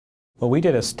Well, we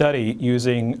did a study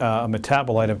using a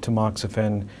metabolite of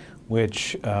tamoxifen,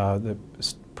 which the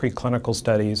preclinical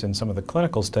studies and some of the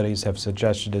clinical studies have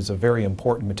suggested is a very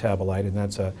important metabolite, and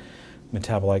that's a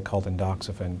metabolite called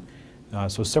endoxifen.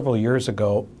 So several years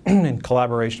ago, in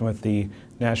collaboration with the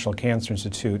National Cancer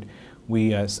Institute,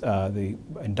 the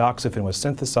endoxifen was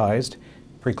synthesized,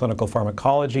 preclinical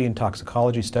pharmacology and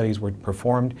toxicology studies were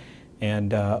performed,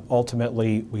 and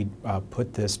ultimately we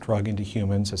put this drug into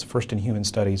humans as first-in-human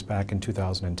studies back in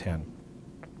 2010.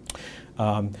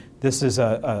 This is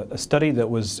a study that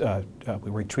was,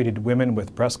 we treated women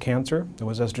with breast cancer that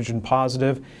was estrogen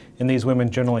positive, and these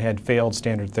women generally had failed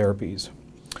standard therapies.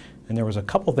 And there was a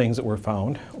couple things that were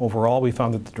found. Overall, we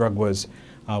found that the drug was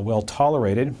well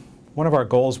tolerated. One of our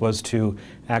goals was to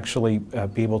actually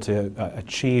be able to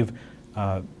achieve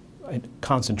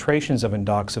concentrations of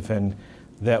endoxifen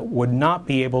that would not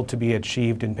be able to be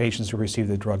achieved in patients who received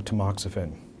the drug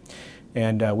tamoxifen.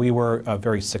 And we were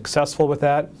very successful with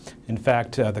that. In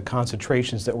fact, the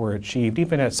concentrations that were achieved,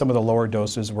 even at some of the lower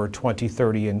doses, were 20,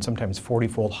 30, and sometimes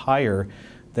 40-fold higher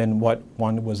than what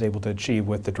one was able to achieve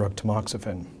with the drug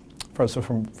tamoxifen. So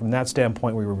from that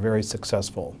standpoint, we were very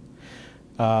successful.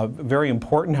 Very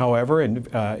important, however, and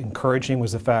encouraging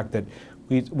was the fact that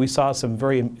we saw some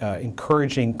very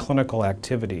encouraging clinical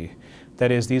activity. That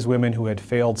is, these women who had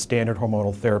failed standard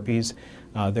hormonal therapies,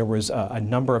 there was a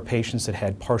number of patients that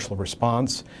had partial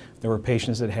response. There were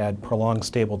patients that had prolonged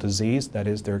stable disease. That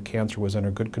is, their cancer was under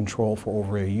good control for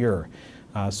over a year.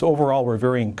 So overall, we're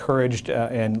very encouraged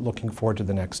and looking forward to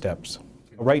the next steps.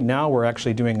 Right now, we're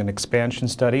actually doing an expansion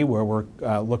study where we're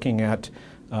looking at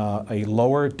a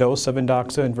lower dose of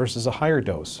endoxifen versus a higher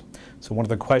dose. So one of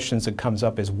the questions that comes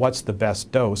up is, what's the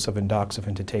best dose of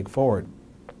endoxifen to take forward?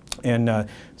 And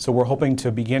so we're hoping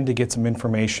to begin to get some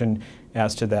information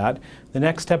as to that. The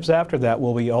next steps after that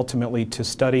will be ultimately to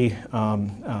study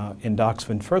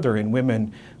endoxifen further in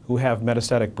women who have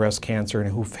metastatic breast cancer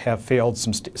and who have failed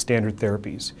some standard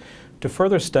therapies, to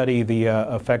further study the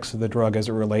effects of the drug as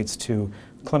it relates to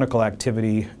clinical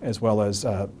activity as well as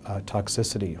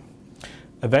toxicity.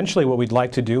 Eventually, what we'd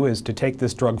like to do is to take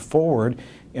this drug forward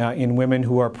in women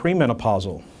who are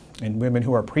premenopausal. In women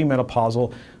who are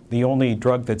premenopausal, the only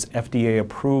drug that's FDA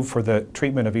approved for the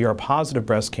treatment of ER-positive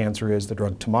breast cancer is the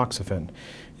drug tamoxifen.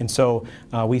 And so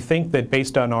we think that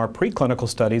based on our preclinical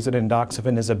studies that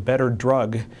endoxifen is a better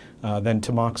drug than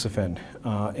tamoxifen.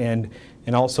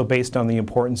 And also based on the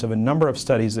importance of a number of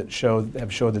studies that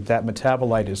have showed that that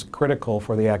metabolite is critical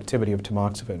for the activity of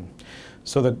tamoxifen.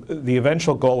 So the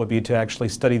eventual goal would be to actually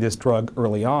study this drug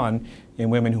early on in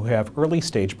women who have early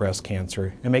stage breast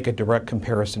cancer and make a direct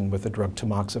comparison with the drug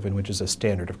tamoxifen, which is a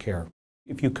standard of care.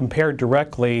 If you compare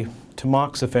directly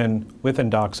tamoxifen with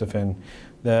endoxifen,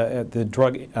 the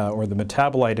drug or the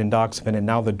metabolite endoxifen and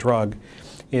now the drug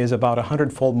is about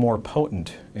 100-fold more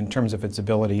potent in terms of its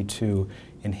ability to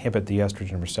inhibit the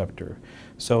estrogen receptor.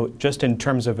 So just in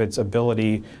terms of its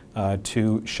ability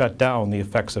to shut down the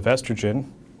effects of estrogen,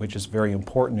 which is very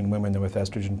important in women with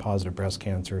estrogen-positive breast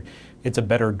cancer, it's a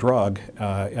better drug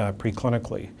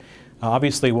preclinically.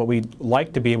 Obviously, what we'd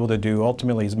like to be able to do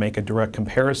ultimately is make a direct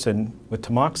comparison with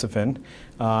tamoxifen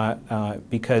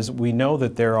because we know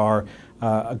that there are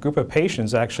a group of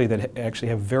patients actually that actually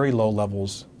have very low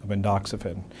levels of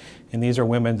endoxifen. And these are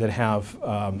women that have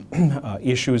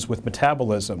issues with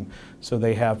metabolism. So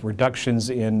they have reductions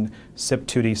in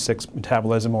CYP2D6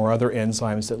 metabolism or other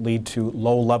enzymes that lead to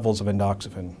low levels of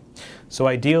endoxifen. So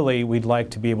ideally, we'd like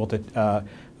to be able to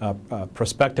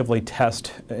prospectively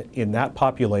test in that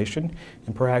population,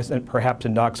 and perhaps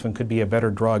endoxifen could be a better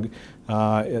drug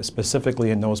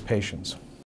specifically in those patients.